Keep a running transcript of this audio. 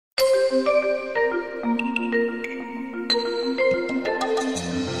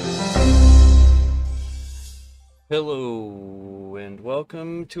Hello and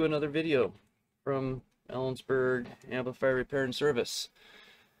welcome to another video from Ellensburg Amplifier Repair and Service.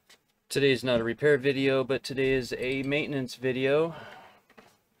 Today's not a repair video, but today is a maintenance video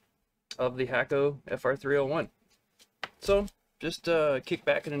of the Hakko FR301. So just kick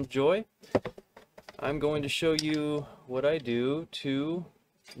back and enjoy. I'm going to show you what I do to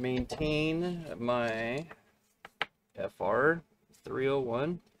maintain my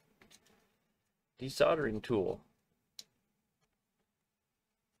FR301 desoldering tool.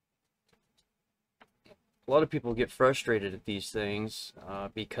 A lot of people get frustrated at these things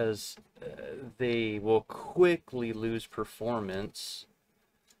because they will quickly lose performance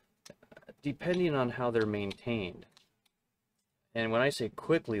depending on how they're maintained. And when I say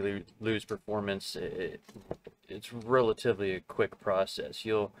quickly lose performance, it's relatively a quick process.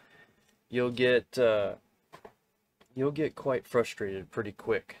 You'll get quite frustrated pretty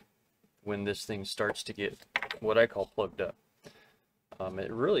quick when this thing starts to get what I call plugged up.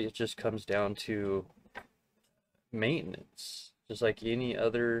 It just comes down to maintenance, just like any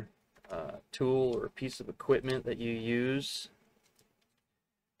other tool or piece of equipment that you use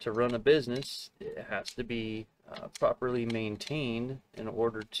to run a business. It has to be properly maintained in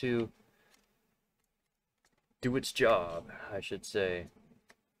order to do its job, I should say.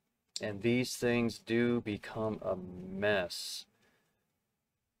 And these things do become a mess.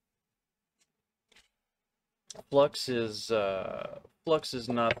 Flux is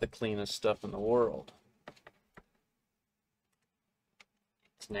not the cleanest stuff in the world.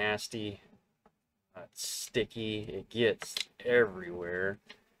 It's nasty, it's sticky, it gets everywhere.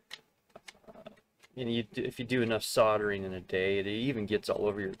 And if you do enough soldering in a day, it even gets all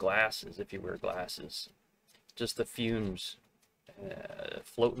over your glasses if you wear glasses. Just the fumes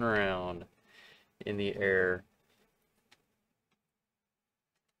floating around in the air.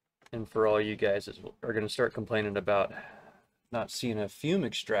 And for all you guys that are going to start complaining about not seeing a fume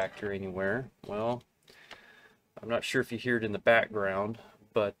extractor anywhere, well, I'm not sure if you hear it in the background,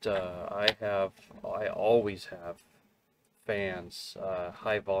 but I always have fans,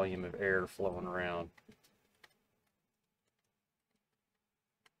 high volume of air flowing around.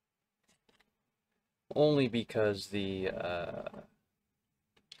 Only because this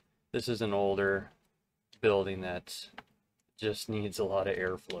is an older building that just needs a lot of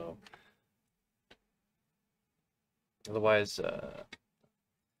airflow. Otherwise,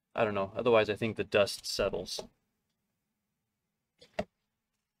 I don't know. Otherwise, I think the dust settles.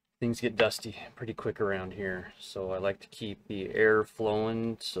 Things get dusty pretty quick around here, so I like to keep the air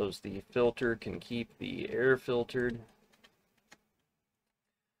flowing so as the filter can keep the air filtered.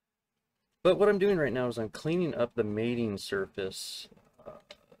 But what I'm doing right now is I'm cleaning up the mating surface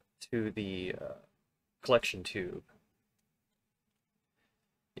to the collection tube.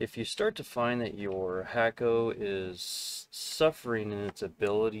 If you start to find that your Hakko is suffering in its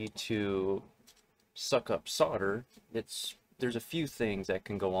ability to suck up solder, there's a few things that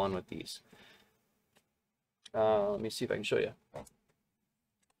can go on with these. Let me see if I can show you.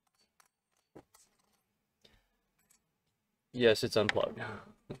 Yes, it's unplugged.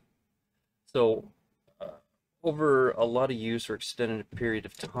 So over a lot of use or extended period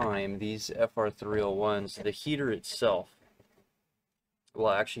of time, these FR301s, the heater itself will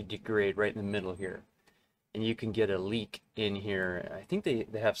actually degrade right in the middle here. And you can get a leak in here. I think they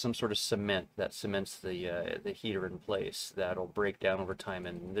have some sort of cement that cements the heater in place that'll break down over time.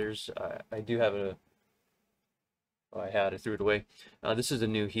 And there's I do have a, oh, I threw it away. This is a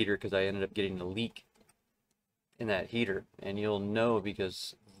new heater because I ended up getting a leak in that heater, and you'll know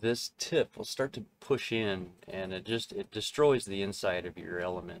because this tip will start to push in, and it destroys the inside of your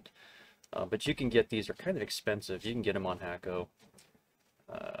element. But you can get these, are kind of expensive. You can get them on Hakko.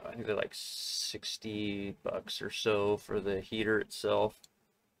 I think they're like $60 or so for the heater itself.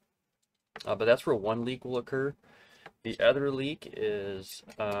 But that's where one leak will occur. The other leak is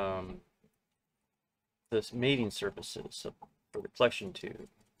this mating surfaces for the collection tube.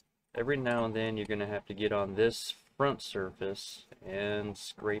 Every now and then you're going to have to get on this front surface and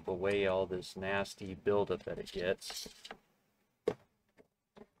scrape away all this nasty buildup that it gets.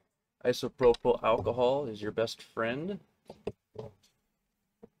 Isopropyl alcohol is your best friend.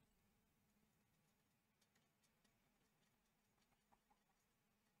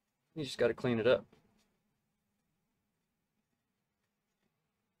 You just got to clean it up.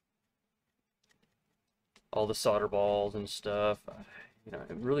 All the solder balls and stuff. You know,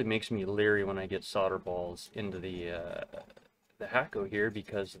 it really makes me leery when I get solder balls into the Hakko here,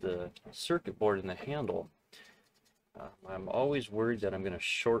 because the circuit board and the handle, I'm always worried that I'm going to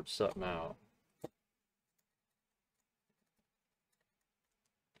short something out.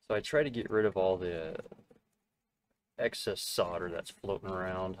 So I try to get rid of all the excess solder that's floating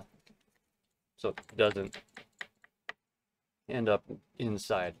around so it doesn't end up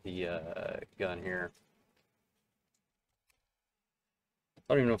inside the gun here.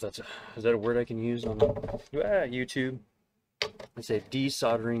 I don't even know if is that a word I can use on YouTube? It's a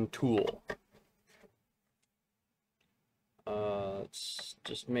desoldering tool. Let's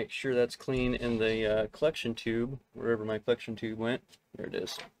just make sure that's clean in the collection tube, wherever my collection tube went. There it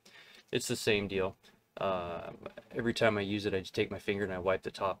is. It's the same deal. Every time I use it, I just take my finger and I wipe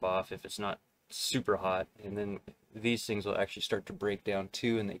the top off if it's not super hot, and then these things will actually start to break down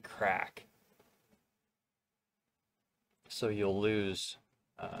too, and they crack. So you'll lose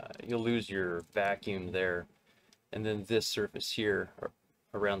your vacuum there, and then this surface here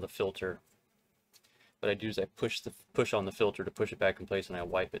around the filter. What I do is I push on the filter to push it back in place, and I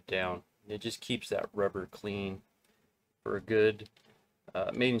wipe it down. It just keeps that rubber clean for a good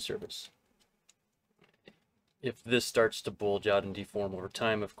mating surface. If this starts to bulge out and deform over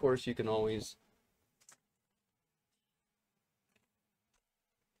time, of course, you can always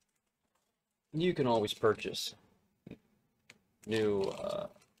purchase new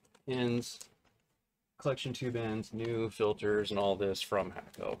ends, collection tube ends, new filters, and all this from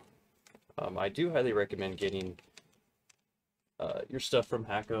Hacko. I do highly recommend getting your stuff from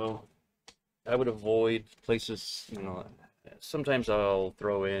Hacko. I would avoid places, sometimes I'll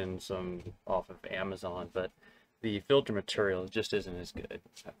throw in some off of Amazon, but the filter material just isn't as good.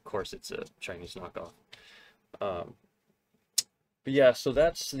 Of course, it's a Chinese knockoff. But yeah, so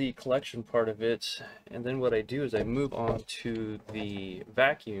that's the collection part of it. And then what I do is I move on to the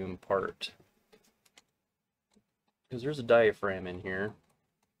vacuum part, because there's a diaphragm in here.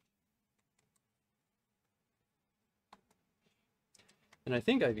 And I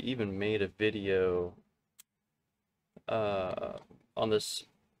think I've even made a video on this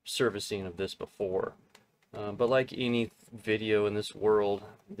servicing of this before. But like any video in this world,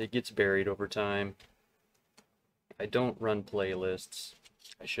 it gets buried over time. I don't run playlists.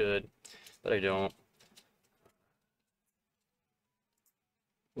 I should, but I don't.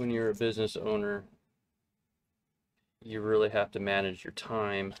 When you're a business owner, you really have to manage your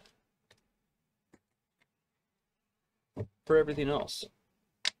time for everything else.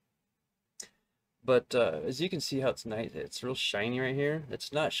 But as you can see how it's nice, it's real shiny right here.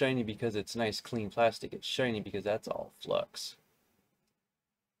 It's not shiny because it's nice clean plastic. It's shiny because that's all flux.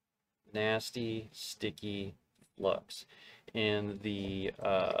 Nasty, sticky flux. And the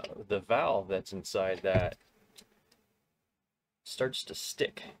valve that's inside that starts to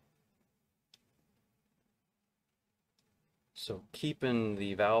stick. So keeping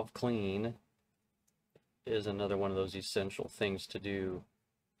the valve clean is another one of those essential things to do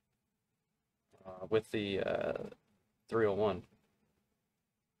with the 301.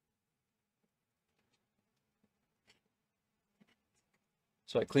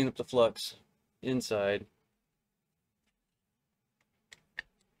 So I clean up the flux inside,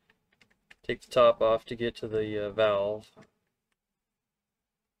 take the top off to get to the valve.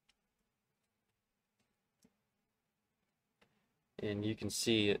 And you can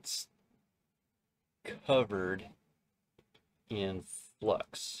see it's covered in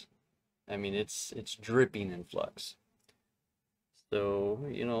flux. I mean, it's dripping in flux. So,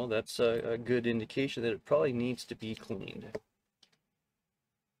 that's a good indication that it probably needs to be cleaned.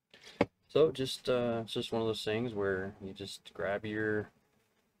 So it's just one of those things where you just grab your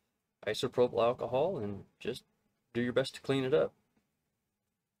isopropyl alcohol and just do your best to clean it up.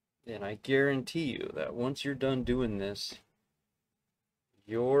 And I guarantee you that once you're done doing this,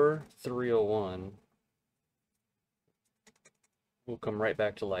 your 301 will come right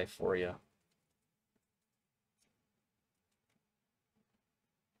back to life for you.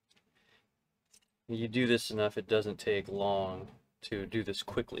 You do this enough, it doesn't take long to do this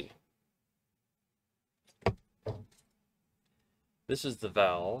quickly. This is the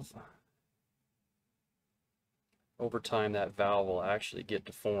valve. Over time, that valve will actually get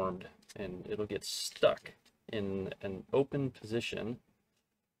deformed and it'll get stuck in an open position.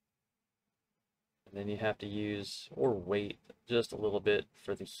 And then you have to use or wait just a little bit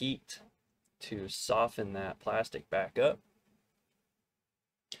for the heat to soften that plastic back up.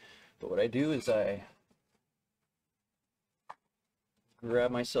 But what I do is I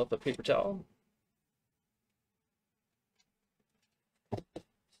grab myself a paper towel,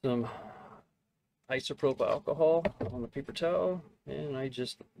 some isopropyl alcohol on the paper towel, and I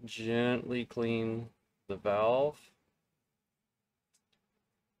just gently clean the valve.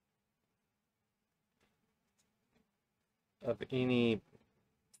 of any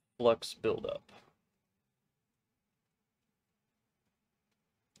flux buildup.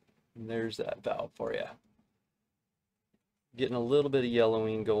 And there's that valve for you. Getting a little bit of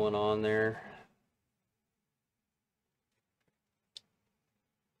yellowing going on there.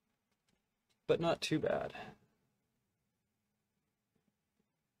 But not too bad.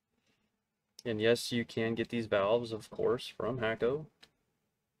 And yes, you can get these valves, of course, from Hacko.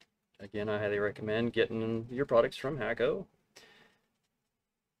 Again, I highly recommend getting your products from Hacko.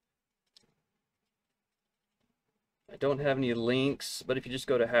 I don't have any links, but if you just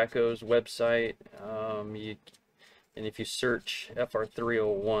go to Hacko's website, and if you search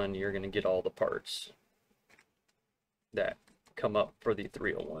FR301, you're going to get all the parts that come up for the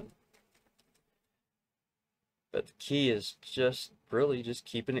 301. But the key is just really just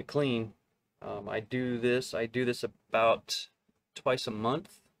keeping it clean. I do this about twice a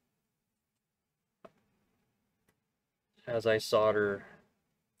month as I solder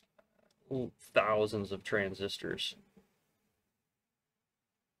thousands of transistors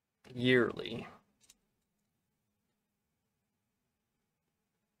yearly.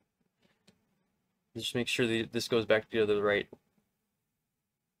 Just make sure that this goes back together the right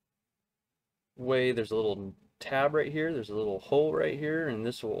way. There's a little tab right here, there's a little hole right here, and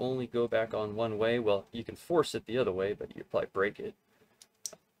this will only go back on one way. Well, you can force it the other way, but you'll probably break it.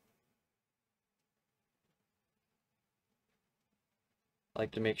 I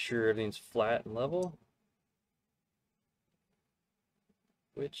like to make sure everything's flat and level,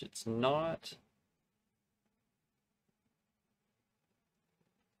 which it's not.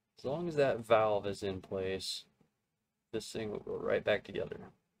 As long as that valve is in place, this thing will go right back together.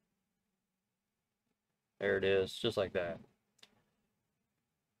 There it is, just like that.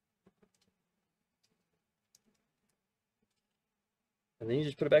 And then you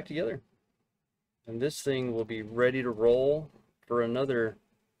just put it back together. And this thing will be ready to roll for another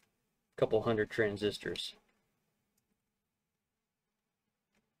couple hundred transistors.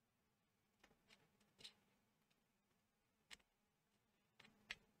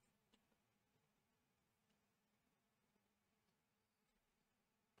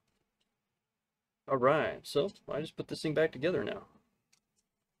 All right, so I just put this thing back together now.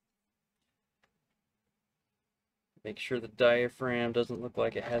 Make sure the diaphragm doesn't look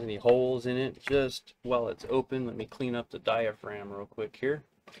like it has any holes in it. Just while it's open, let me clean up the diaphragm real quick here.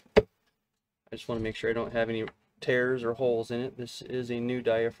 I just want to make sure I don't have any tears or holes in it. This is a new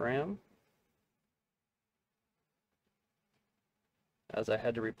diaphragm, as I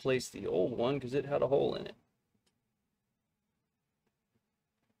had to replace the old one because it had a hole in it.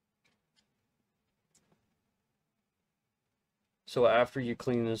 So after you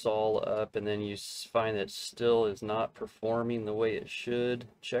clean this all up and then you find that it still is not performing the way it should,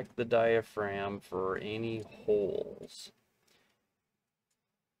 check the diaphragm for any holes.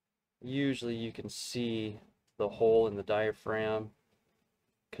 Usually you can see the hole in the diaphragm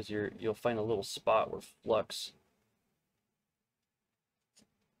because you'll find a little spot where flux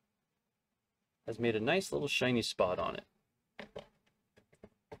has made a nice little shiny spot on it.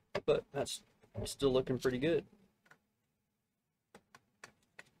 But that's still looking pretty good.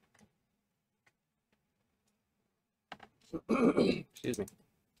 Excuse me.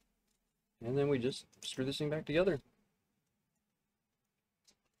 And then we just screw this thing back together.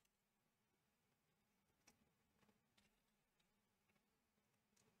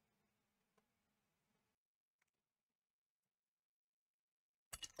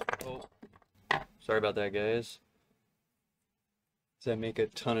 Oh, sorry about that, guys. Does that make a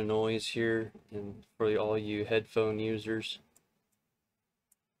ton of noise here and for all you headphone users?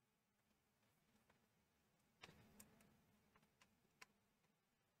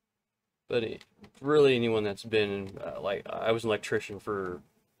 But really, anyone that's been like, I was an electrician for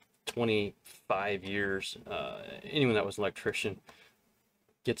 25 years. Anyone that was an electrician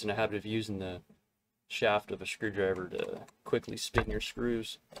gets in the habit of using the shaft of a screwdriver to quickly spin your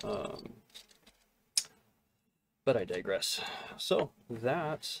screws. But I digress. So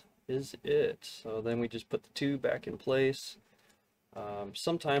that is it. So then we just put the tube back in place.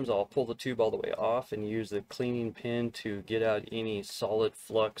 Sometimes I'll pull the tube all the way off and use the cleaning pin to get out any solid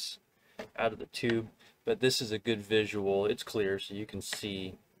flux out of the tube, but this is a good visual. It's clear so you can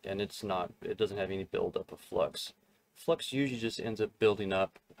see, and it doesn't have any buildup of flux. Flux usually just ends up building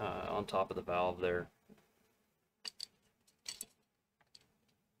up on top of the valve there.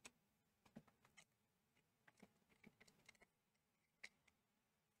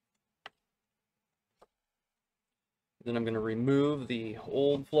 Then I'm going to remove the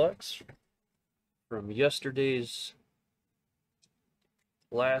old flux from yesterday's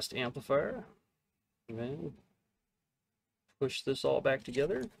last amplifier. And then push this all back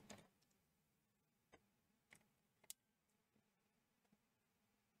together.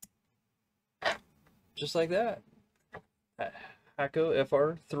 Just like that. Hakko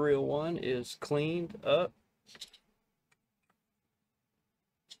FR301 is cleaned up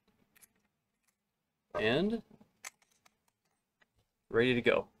and ready to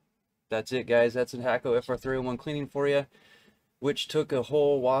go. That's it, guys. That's a Hakko FR301 cleaning for you, which took a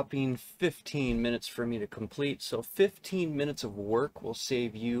whole whopping 15 minutes for me to complete. So 15 minutes of work will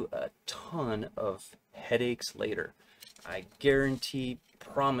save you a ton of headaches later. I guarantee,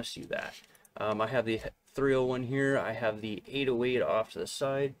 promise you that. I have the 301 here. I have the 808 off to the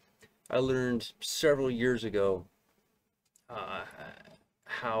side. I learned several years ago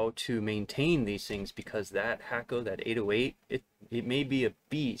how to maintain these things, because that Hakko, that 808, it may be a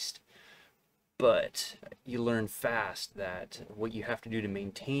beast, but you learn fast that what you have to do to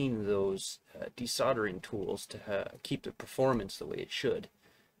maintain those desoldering tools to keep the performance the way it should.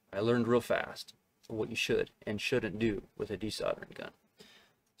 I learned real fast what you should and shouldn't do with a desoldering gun.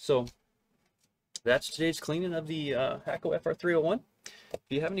 So that's today's cleaning of the Hakko FR301. If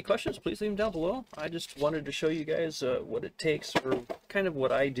you have any questions, please leave them down below. I just wanted to show you guys what it takes, or kind of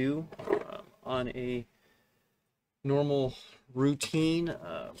what I do on a normal routine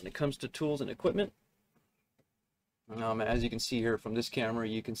when it comes to tools and equipment. As you can see here from this camera,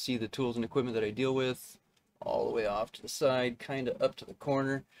 you can see the tools and equipment that I deal with all the way off to the side, kind of up to the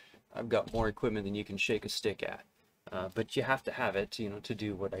corner. I've got more equipment than you can shake a stick at, but you have to have it, you know, to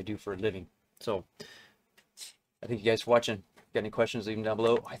do what I do for a living. So I thank you guys for watching. Got any questions, leave them down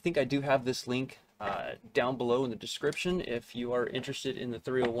below. I think I do have this link down below in the description if you are interested in the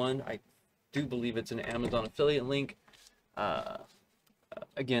 301. I do believe it's an Amazon affiliate link.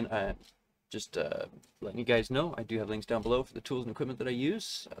 Again, just letting you guys know, I do have links down below for the tools and equipment that I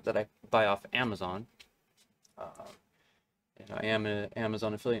use, that I buy off Amazon. And I am an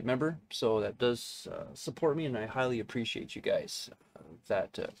Amazon affiliate member, so that does support me, and I highly appreciate you guys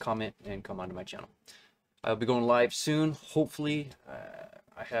that comment and come onto my channel. I'll be going live soon. Hopefully,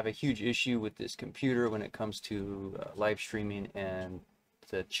 I have a huge issue with this computer when it comes to live streaming and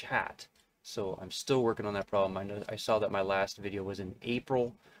the chat. So I'm still working on that problem. I know I saw that my last video was in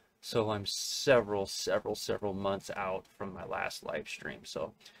April, so I'm several months out from my last live stream.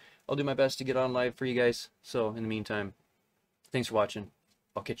 So I'll do my best to get on live for you guys. So in the meantime, thanks for watching.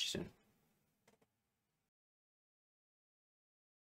 I'll catch you soon.